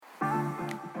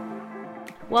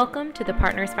Welcome to the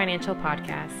Partners Financial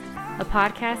Podcast, a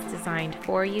podcast designed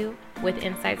for you with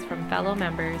insights from fellow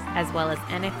members as well as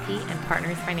NFP and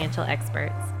Partners Financial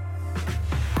experts.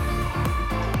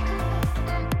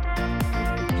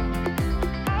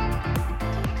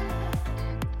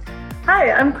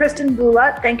 Hi, I'm Kristen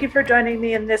Boulat. Thank you for joining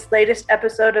me in this latest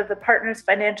episode of the Partners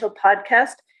Financial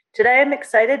Podcast. Today I'm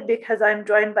excited because I'm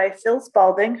joined by Phil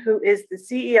Spalding, who is the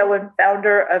CEO and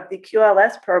founder of the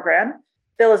QLS program.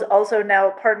 Phil is also now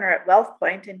a partner at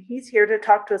WealthPoint, and he's here to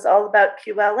talk to us all about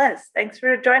QLS. Thanks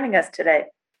for joining us today.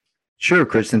 Sure,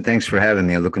 Kristen. Thanks for having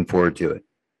me. I'm looking forward to it.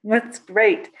 That's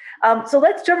great. So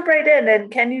let's jump right in.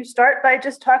 And can you start by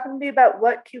just talking to me about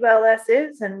what QLS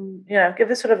is and,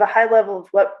 give us sort of a high level of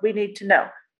what we need to know?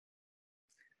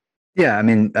 Yeah,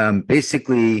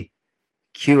 basically,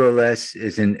 QLS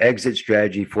is an exit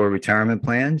strategy for retirement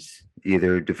plans,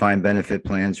 either defined benefit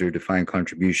plans or defined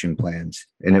contribution plans.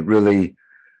 And it really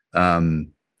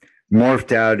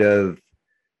morphed out of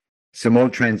some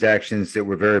old transactions that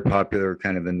were very popular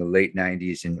kind of in the late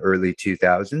 90s and early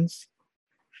 2000s.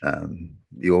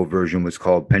 The old version was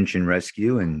called Pension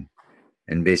Rescue. And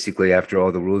basically, after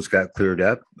all the rules got cleared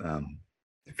up, I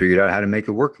figured out how to make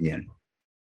it work again.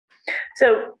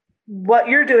 So what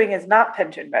you're doing is not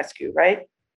Pension Rescue, right?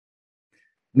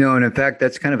 No, and in fact,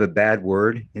 that's kind of a bad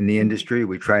word in the industry.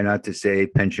 We try not to say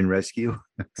pension rescue.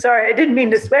 Sorry, I didn't mean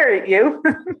to swear at you.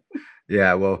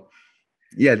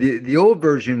 The old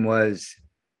version was,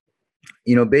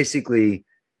 basically,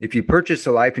 if you purchase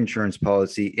a life insurance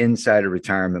policy inside a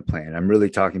retirement plan, I'm really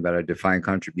talking about a defined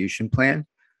contribution plan.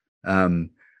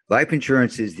 Life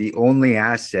insurance is the only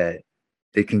asset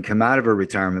that can come out of a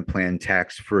retirement plan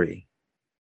tax-free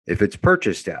if it's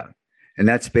purchased out. And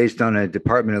that's based on a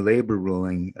Department of Labor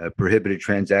ruling, a prohibited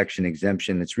transaction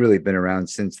exemption that's really been around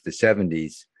since the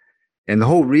 70s. And the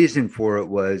whole reason for it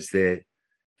was that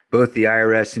both the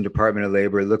IRS and Department of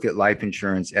Labor look at life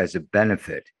insurance as a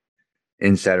benefit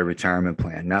inside a retirement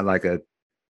plan, not like a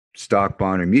stock,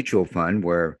 bond, or mutual fund,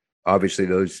 where obviously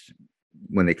those,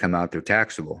 when they come out, they're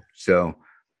taxable. So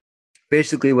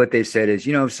basically what they said is,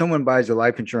 if someone buys a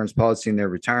life insurance policy in their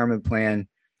retirement plan,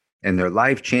 and their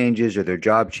life changes or their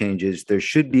job changes, there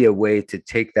should be a way to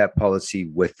take that policy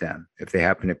with them if they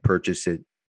happen to purchase it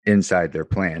inside their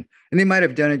plan. And they might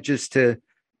have done it just to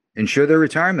ensure their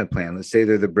retirement plan. Let's say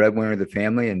they're the breadwinner of the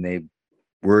family and they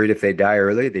worried if they die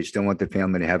early, they still want the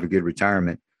family to have a good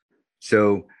retirement.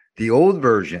 So the old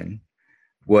version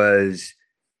was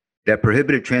that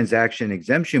prohibited transaction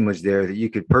exemption was there, that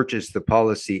you could purchase the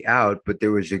policy out, but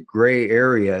there was a gray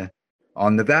area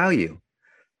on the value.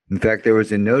 In fact, there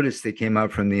was a notice that came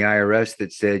out from the IRS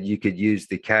that said you could use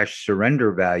the cash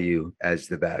surrender value as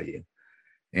the value.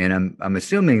 And I'm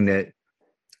assuming that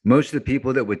most of the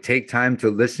people that would take time to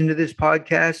listen to this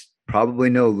podcast probably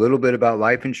know a little bit about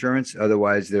life insurance.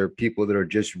 Otherwise, there are people that are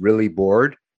just really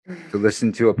bored to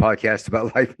listen to a podcast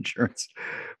about life insurance.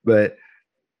 But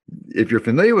if you're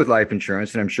familiar with life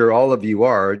insurance, and I'm sure all of you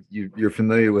are, you're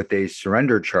familiar with a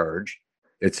surrender charge.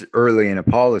 It's early in a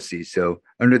policy. So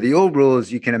under the old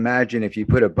rules, you can imagine if you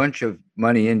put a bunch of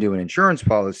money into an insurance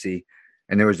policy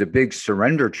and there was a big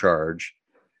surrender charge,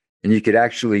 and you could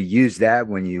actually use that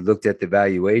when you looked at the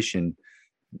valuation,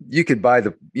 you could buy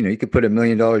you could put $1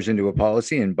 million into a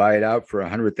policy and buy it out for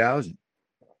 100,000.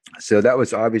 So that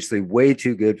was obviously way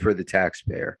too good for the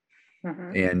taxpayer.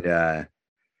 Mm-hmm. And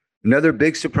another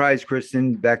big surprise,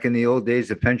 Kristen, back in the old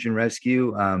days of Pension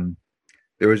Rescue,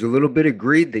 there was a little bit of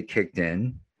greed that kicked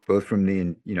in, both from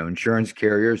the insurance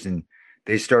carriers, and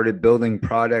they started building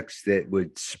products that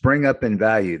would spring up in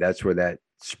value. That's where that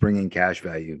springing cash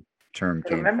value term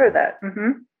came. Remember that?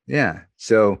 Mm-hmm. Yeah.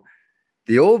 So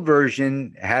the old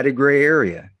version had a gray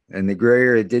area, and the gray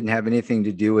area didn't have anything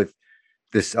to do with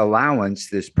this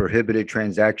allowance, this prohibited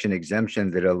transaction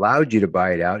exemption that allowed you to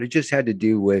buy it out. It just had to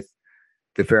do with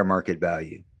the fair market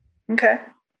value. Okay.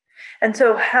 And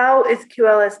so how is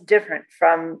QLS different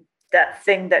from that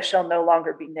thing that shall no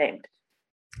longer be named?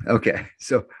 Okay.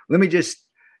 So let me just,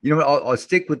 I'll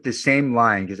stick with the same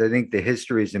line because I think the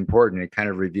history is important. It kind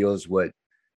of reveals what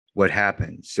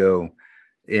happened. So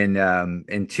in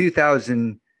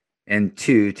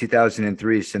 2002,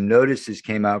 2003, some notices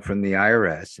came out from the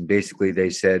IRS. And basically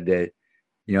they said that,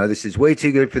 this is way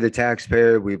too good for the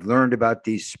taxpayer. We've learned about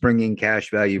these springing cash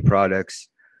value products.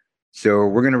 So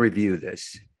we're going to review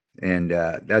this. And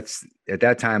that's at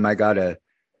that time I got a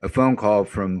phone call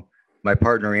from my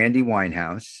partner, Andy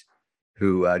Winehouse,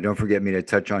 who don't forget me to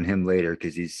touch on him later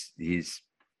because he's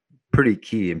pretty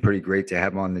key and pretty great to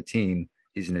have on the team.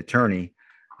 He's an attorney.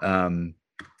 And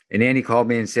Andy called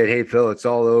me and said, "Hey, Phil, it's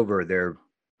all over. They're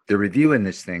reviewing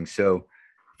this thing. So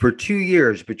for 2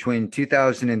 years between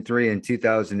 2003 and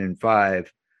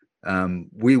 2005,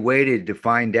 we waited to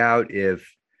find out if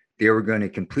they were going to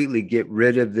completely get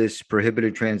rid of this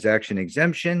prohibited transaction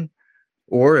exemption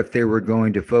or if they were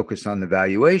going to focus on the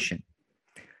valuation.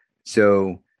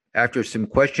 So after some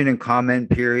question and comment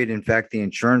period, in fact, the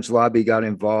insurance lobby got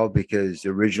involved because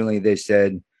originally they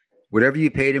said, whatever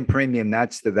you paid in premium,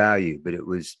 that's the value. But it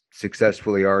was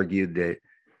successfully argued that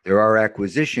there are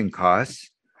acquisition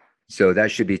costs, so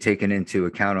that should be taken into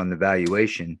account on the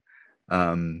valuation.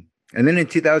 And then in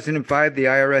 2005, the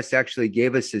IRS actually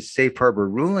gave us a safe harbor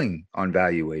ruling on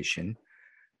valuation,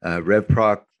 Rev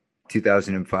Proc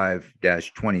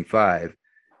 2005-25.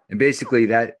 And basically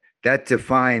that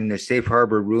defined the safe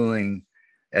harbor ruling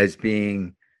as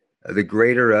being the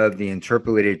greater of the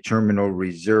interpolated terminal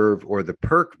reserve or the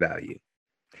PERC value.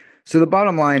 So the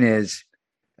bottom line is,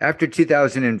 after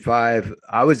 2005,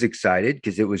 I was excited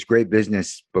because it was great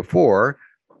business before.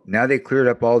 Now they cleared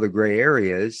up all the gray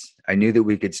areas. I knew that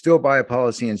we could still buy a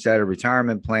policy inside a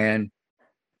retirement plan.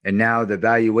 And now the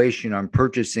valuation on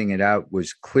purchasing it out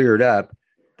was cleared up.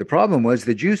 The problem was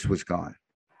the juice was gone.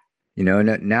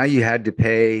 Now you had to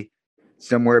pay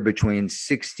somewhere between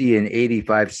 60 and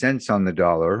 85 cents on the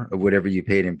dollar of whatever you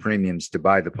paid in premiums to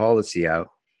buy the policy out.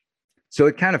 So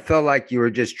it kind of felt like you were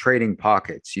just trading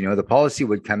pockets. The policy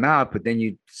would come out, but then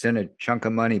you'd send a chunk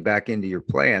of money back into your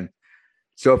plan.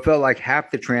 So it felt like half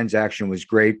the transaction was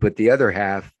great, but the other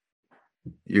half,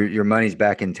 your money's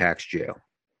back in tax jail.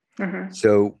 Mm-hmm.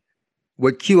 So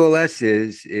what QLS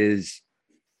is,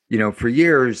 for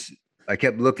years, I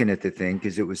kept looking at the thing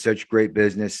because it was such great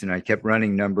business and I kept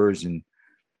running numbers. And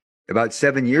about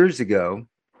 7 years ago,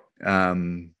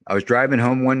 I was driving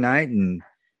home one night and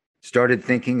started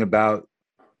thinking about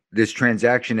this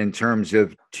transaction in terms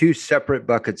of two separate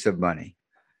buckets of money.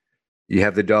 You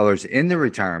have the dollars in the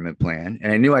retirement plan,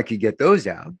 and I knew I could get those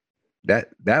out.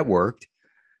 That worked.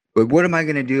 But what am I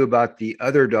going to do about the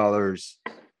other dollars,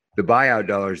 the buyout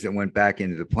dollars that went back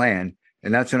into the plan?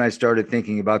 And that's when I started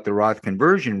thinking about the Roth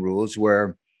conversion rules,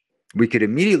 where we could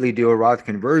immediately do a Roth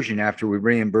conversion after we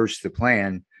reimburse the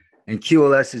plan. And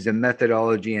QLS is a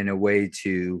methodology and a way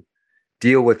to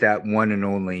deal with that one and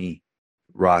only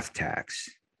Roth tax.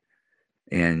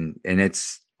 And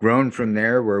it's grown from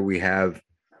there, where we have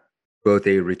both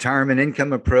a retirement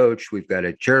income approach, we've got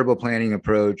a charitable planning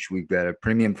approach, we've got a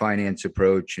premium finance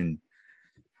approach, and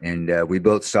we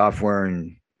built software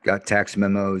and got tax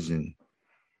memos, and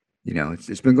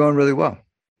it's been going really well.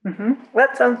 Mm-hmm.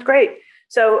 That sounds great.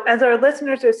 So as our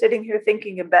listeners are sitting here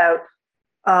thinking about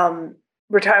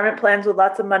retirement plans with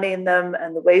lots of money in them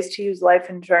and the ways to use life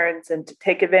insurance and to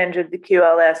take advantage of the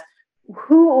QLS,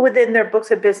 who within their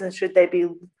books of business should they be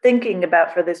thinking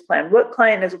about for this plan? What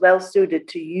client is well suited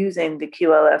to using the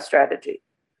QLS strategy?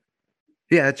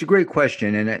 Yeah, it's a great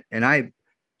question.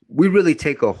 We really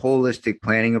take a holistic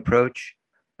planning approach.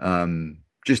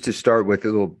 Just to start with a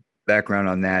little background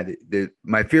on that,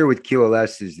 my fear with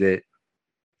QLS is that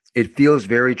it feels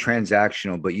very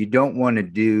transactional, but you don't want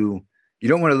to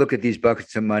look at these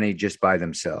buckets of money just by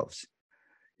themselves.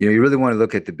 You really want to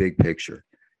look at the big picture.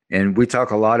 And we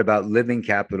talk a lot about living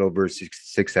capital versus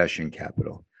succession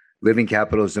capital. Living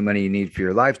capital is the money you need for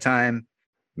your lifetime.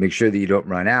 Make sure that you don't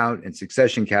run out. And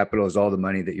succession capital is all the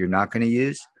money that you're not going to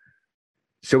use.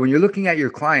 So when you're looking at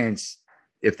your clients,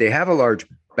 if they have a large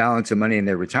balance of money in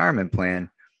their retirement plan,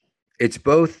 it's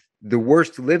both the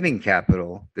worst living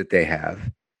capital that they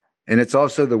have, and it's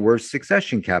also the worst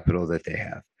succession capital that they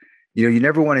have. You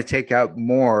never want to take out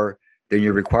more than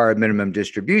your required minimum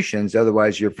distributions.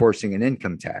 Otherwise, you're forcing an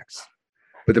income tax.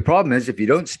 But the problem is, if you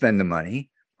don't spend the money,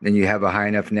 then you have a high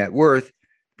enough net worth,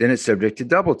 then it's subject to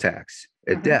double tax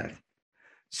at death.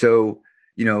 So,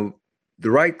 the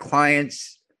right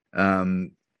clients,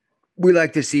 we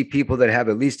like to see people that have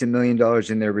at least $1 million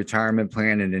in their retirement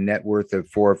plan and a net worth of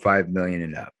 $4 or $5 million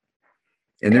and up.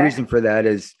 And the reason for that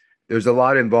is there's a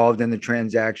lot involved in the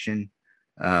transaction.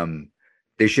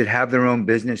 They should have their own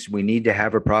business. We need to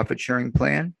have a profit sharing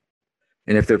plan.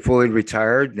 And if they're fully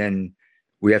retired, then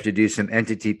we have to do some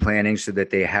entity planning so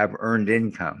that they have earned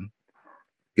income,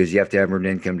 because you have to have earned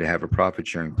income to have a profit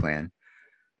sharing plan.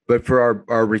 But for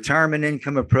our retirement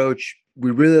income approach,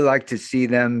 we really like to see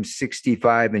them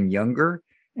 65 and younger,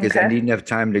 because I need enough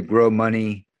time to grow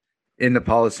money in the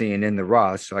policy and in the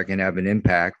Roth so I can have an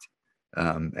impact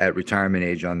at retirement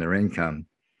age on their income.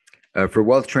 For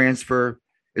wealth transfer,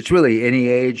 it's really any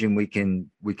age, and we can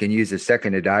use a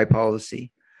second to die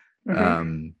policy.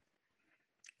 And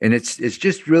it's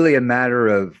just really a matter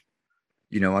of,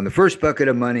 on the first bucket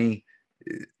of money,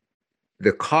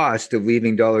 the cost of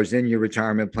leaving dollars in your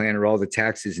retirement plan or all the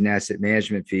taxes and asset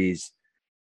management fees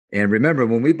And remember,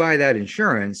 when we buy that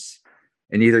insurance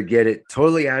and either get it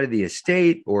totally out of the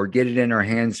estate or get it in our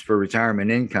hands for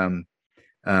retirement income,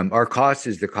 our cost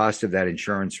is the cost of that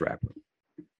insurance wrapper.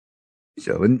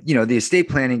 So, and the estate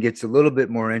planning gets a little bit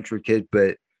more intricate,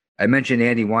 but I mentioned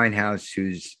Andy Winehouse,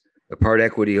 who's a part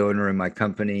equity owner in my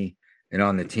company and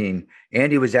on the team.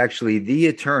 Andy was actually the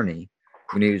attorney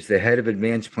when he was the head of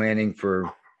advanced planning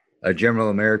for General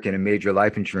American, a major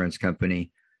life insurance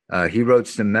company. He wrote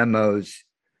some memos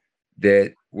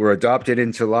that were adopted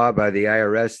into law by the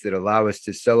IRS that allow us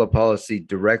to sell a policy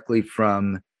directly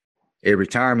from a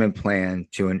retirement plan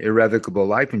to an irrevocable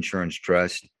life insurance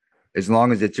trust, as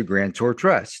long as it's a grantor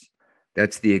trust.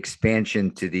 That's the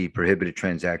expansion to the prohibited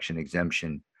transaction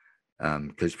exemption.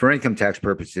 Because for income tax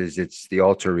purposes, it's the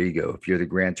alter ego. If you're the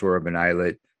grantor of an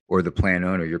ILIT or the plan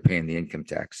owner, you're paying the income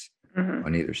tax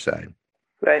on either side.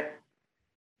 Right.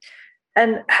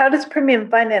 And how does premium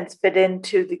finance fit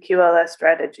into the QLS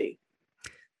strategy?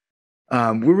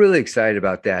 We're really excited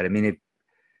about that. I mean,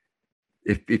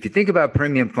 if you think about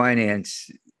premium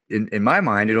finance, in my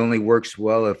mind, it only works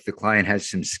well if the client has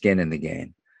some skin in the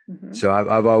game. So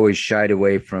I've always shied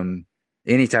away from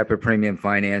any type of premium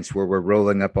finance where we're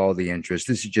rolling up all the interest.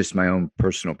 This is just my own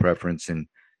personal preference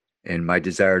and my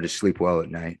desire to sleep well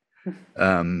at night.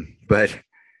 But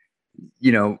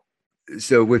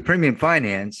so with premium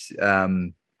finance,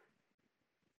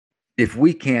 if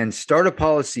we can start a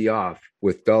policy off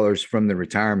with dollars from the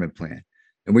retirement plan,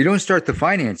 and we don't start the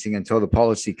financing until the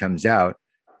policy comes out,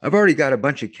 I've already got a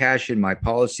bunch of cash in my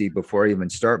policy before I even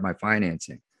start my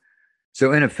financing.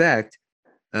 So in effect,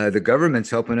 the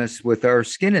government's helping us with our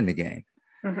skin in the game.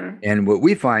 And what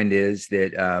we find is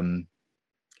that,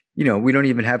 we don't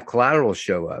even have collateral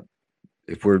show up.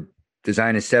 If we're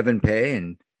designing a 7-pay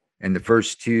and the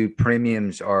first 2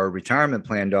 premiums are retirement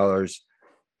plan dollars,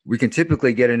 we can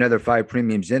typically get another 5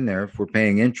 premiums in there if we're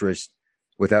paying interest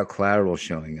without collateral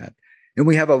showing up. And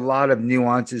we have a lot of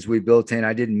nuances we built in.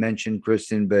 I didn't mention,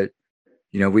 Kristen, but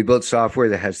we built software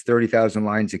that has 30,000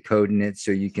 lines of code in it,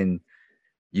 so you can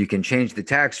change the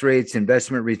tax rates,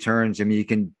 investment returns. I mean,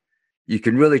 you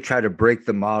can really try to break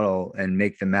the model and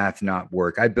make the math not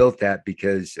work. I built that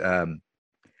because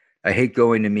I hate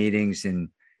going to meetings and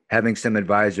having some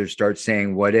advisors start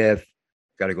saying, "What if?"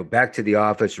 Got to go back to the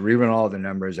office, rerun all the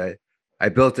numbers. I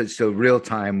built it so real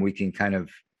time we can kind of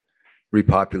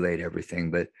repopulate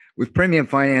everything. But with premium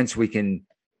finance, we can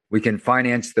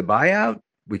finance the buyout,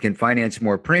 we can finance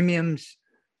more premiums,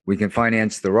 we can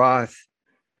finance the Roth.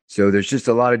 So there's just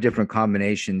a lot of different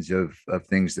combinations of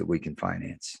things that we can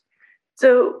finance.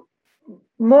 So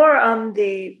more on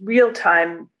the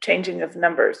real-time changing of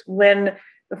numbers.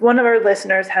 If one of our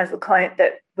listeners has a client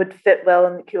that would fit well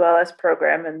in the QLS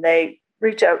program and they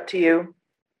reach out to you,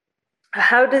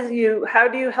 how do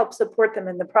you help support them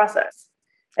in the process?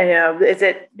 And, is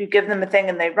it you give them a thing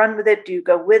and they run with it? Do you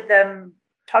go with them?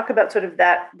 Talk about sort of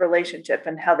that relationship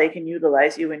and how they can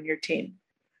utilize you and your team.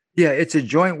 Yeah, it's a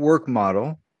joint work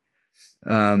model.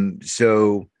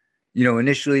 So,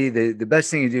 initially the best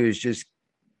thing to do is just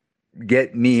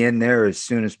get me in there as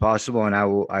soon as possible, and I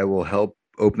will help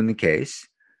open the case.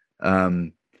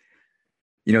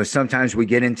 Sometimes we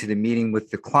get into the meeting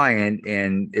with the client,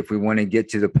 and if we want to get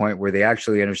to the point where they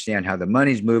actually understand how the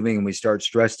money's moving and we start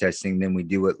stress testing, then we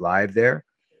do it live there.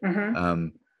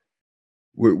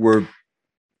 We're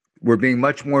being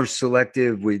much more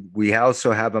selective. We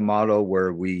also have a model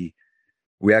where we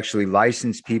actually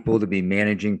license people to be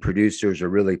managing producers or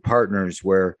really partners,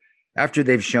 where after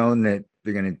they've shown that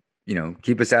they're going to,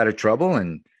 keep us out of trouble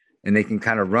and they can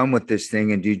kind of run with this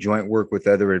thing and do joint work with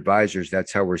other advisors.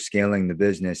 That's how we're scaling the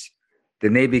business.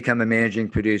 Then they become a managing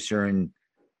producer and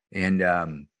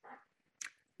can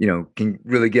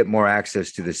really get more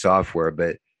access to the software.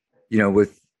 But,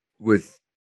 with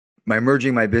my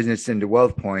merging my business into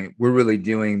WealthPoint, we're really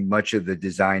doing much of the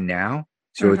design now.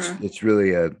 So it's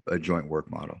really a joint work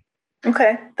model.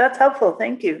 Okay, that's helpful.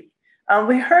 Thank you.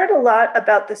 We heard a lot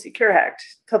about the Secure Act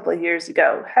a couple of years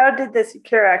ago. How did the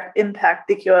Secure Act impact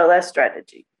the QLS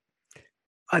strategy?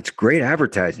 It's great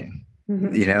advertising.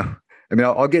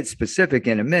 I'll get specific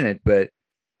in a minute, but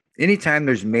anytime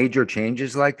there's major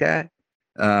changes like that,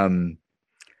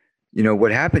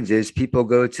 what happens is people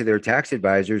go to their tax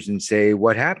advisors and say,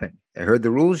 "What happened? I heard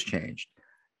the rules changed."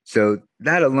 So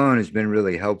that alone has been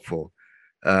really helpful.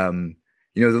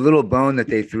 The little bone that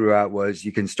they threw out was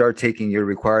you can start taking your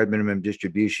required minimum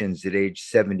distributions at age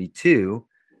 72.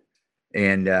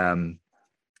 And,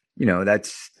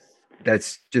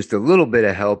 that's just a little bit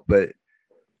of help. But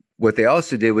what they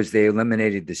also did was they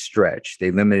eliminated the stretch.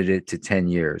 They limited it to 10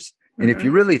 years. And if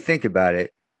you really think about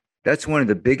it, that's one of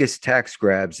the biggest tax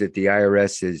grabs that the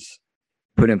IRS has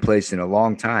put in place in a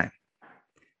long time.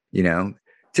 You know,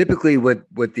 typically what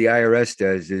the IRS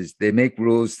does is they make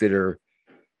rules that are,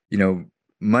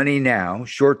 money now,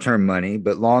 short-term money,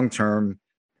 but long-term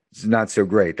is not so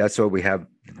great. That's why we have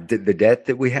the debt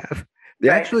that we have. They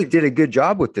actually did a good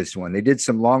job with this one. They did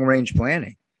some long-range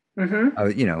planning.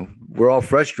 We're all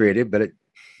frustrated, but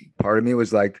part of me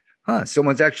was like,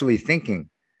 someone's actually thinking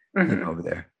over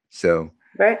there. So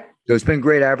it's been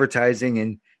great advertising.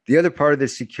 And the other part of the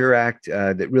Secure Act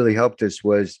that really helped us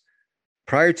was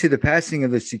prior to the passing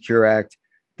of the Secure Act,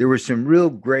 there were some real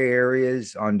gray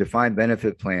areas on defined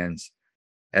benefit plans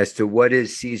as to what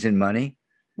is seasoned money.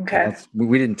 Okay.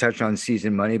 We didn't touch on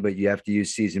seasoned money, but you have to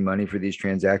use seasoned money for these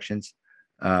transactions.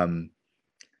 And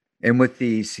with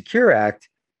the Secure Act,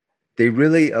 they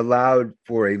really allowed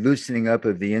for a loosening up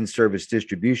of the in-service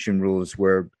distribution rules,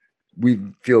 where we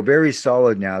feel very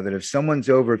solid now that if someone's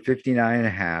over 59 and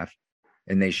a half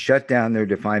and they shut down their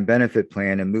defined benefit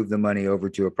plan and move the money over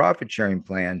to a profit sharing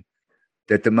plan,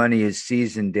 that the money is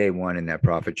seasoned day one in that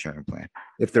profit sharing plan.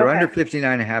 If they're under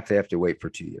 59 and a half, they have to wait for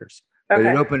 2 years. But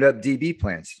it opened up DB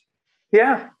plans.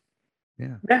 Yeah,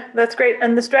 that's great.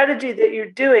 And the strategy that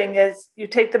you're doing is you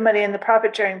take the money in the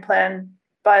profit sharing plan,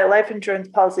 buy a life insurance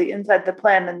policy inside the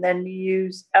plan, and then you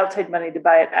use outside money to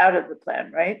buy it out of the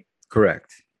plan, right?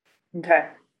 Correct. Okay.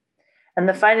 And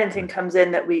the financing comes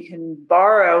in that we can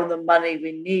borrow the money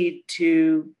we need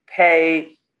to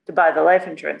pay to buy the life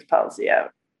insurance policy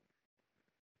out.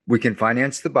 We can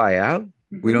finance the buyout.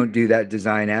 We don't do that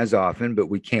design as often, but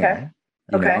we can.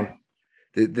 Okay.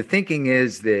 The thinking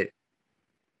is that,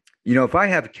 if I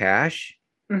have cash,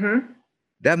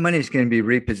 that money is going to be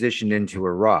repositioned into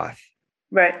a Roth.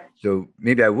 Right. So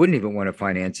maybe I wouldn't even want to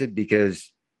finance it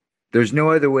because there's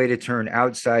no other way to turn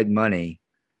outside money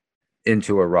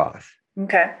into a Roth.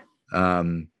 Okay.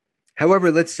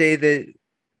 However, let's say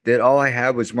that all I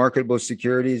had was marketable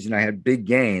securities and I had big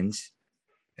gains,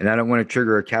 and I don't want to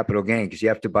trigger a capital gain because you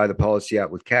have to buy the policy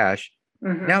out with cash.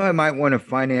 Now I might want to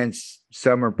finance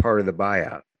some or part of the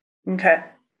buyout. Okay.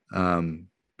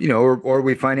 Or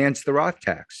we finance the Roth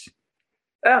tax.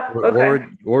 Oh, okay.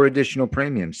 Or additional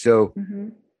premiums. So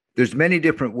there's many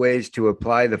different ways to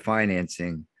apply the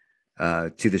financing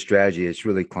to the strategy. It's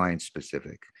really client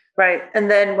specific. Right. And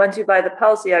then once you buy the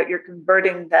policy out, you're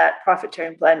converting that profit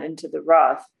sharing plan into the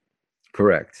Roth.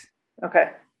 Correct.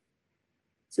 Okay.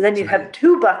 So then you have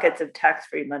 2 buckets of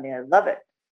tax-free money. I love it.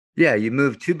 Yeah. You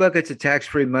move 2 buckets of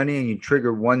tax-free money and you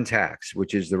trigger one tax,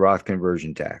 which is the Roth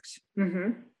conversion tax.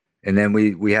 And then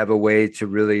we have a way to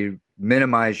really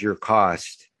minimize your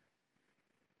cost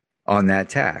on that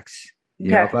tax.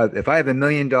 If I have $1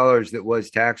 million that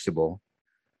was taxable,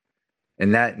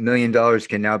 and that $1 million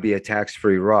can now be a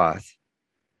tax-free Roth,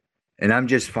 and I'm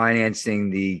just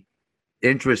financing the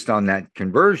interest on that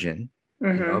conversion.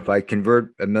 If I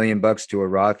convert $1 million to a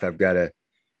Roth, I've got a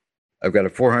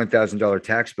 $400,000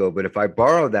 tax bill. But if I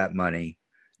borrow that money,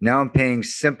 now I'm paying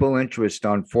simple interest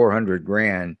on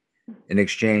 $400,000 in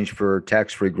exchange for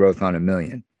tax-free growth on $1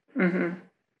 million.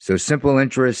 So simple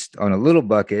interest on a little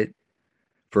bucket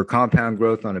for compound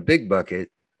growth on a big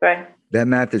bucket. Right. That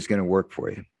math is going to work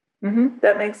for you.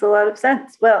 That makes a lot of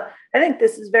sense. Well, I think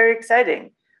this is very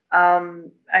exciting. I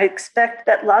expect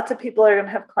that lots of people are going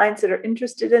to have clients that are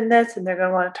interested in this and they're going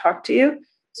to want to talk to you.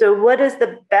 So what is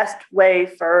the best way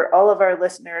for all of our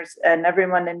listeners and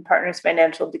everyone in Partners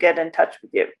Financial to get in touch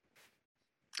with you?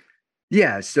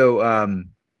 Yeah. So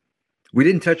we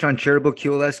didn't touch on charitable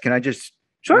QLS. Can I just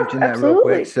mention that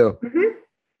absolutely. real quick? So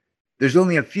there's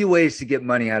only a few ways to get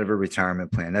money out of a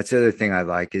retirement plan. That's the other thing I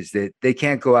like, is that they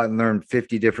can't go out and learn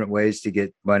 50 different ways to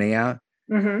get money out.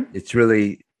 It's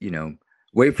really,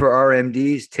 wait for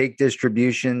RMDs, take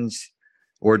distributions,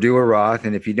 or do a Roth.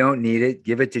 And if you don't need it,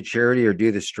 give it to charity or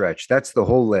do the stretch. That's the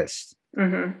whole list.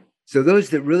 So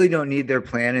those that really don't need their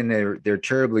plan and they're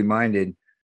charitably minded,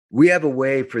 we have a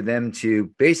way for them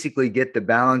to basically get the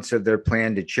balance of their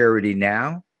plan to charity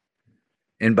now.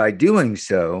 And by doing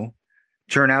so,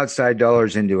 turn outside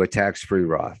dollars into a tax-free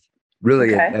Roth,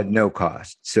 really at no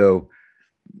cost. So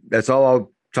that's all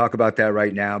I'll talk about that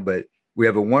right now, but we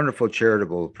have a wonderful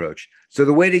charitable approach. So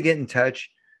the way to get in touch,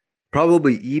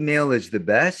 probably email is the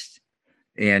best.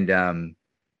 And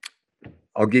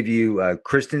I'll give you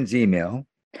Kristen's email,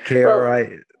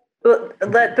 KRI. Well,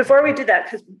 before we do that,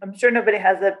 because I'm sure nobody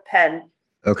has a pen,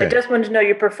 I just wanted to know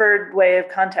your preferred way of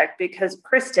contact, because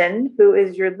Kristen, who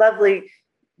is your lovely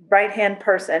right-hand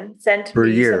person, sent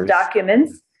me some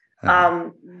documents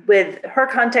with her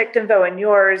contact info and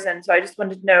yours. And so I just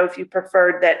wanted to know if you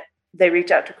preferred that they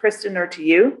reach out to Kristen or to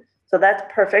you. So that's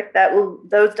perfect.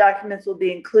 Those documents will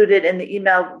be included in the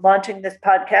email launching this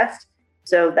podcast.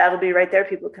 So that'll be right there.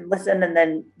 People can listen and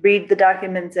then read the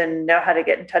documents and know how to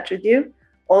get in touch with you.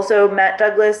 Also, Matt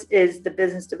Douglas is the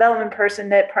business development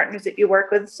person at Partners that you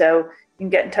work with. So you can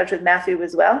get in touch with Matthew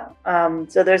as well.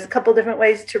 So there's a couple different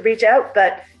ways to reach out,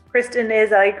 but Kristen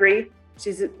is, I agree,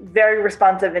 she's very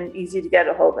responsive and easy to get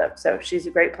a hold of. So she's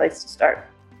a great place to start.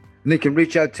 And they can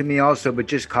reach out to me also, but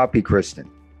just copy Kristen.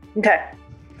 Okay,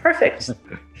 perfect.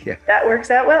 Yeah. That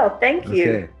works out well. Thank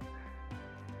you. Okay.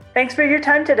 Thanks for your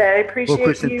time today. I appreciate Well,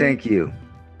 Kristen, you. thank you.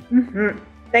 Mm-hmm.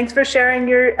 Thanks for sharing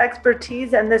your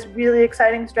expertise and this really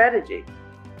exciting strategy.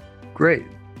 Great.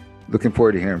 Looking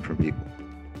forward to hearing from people.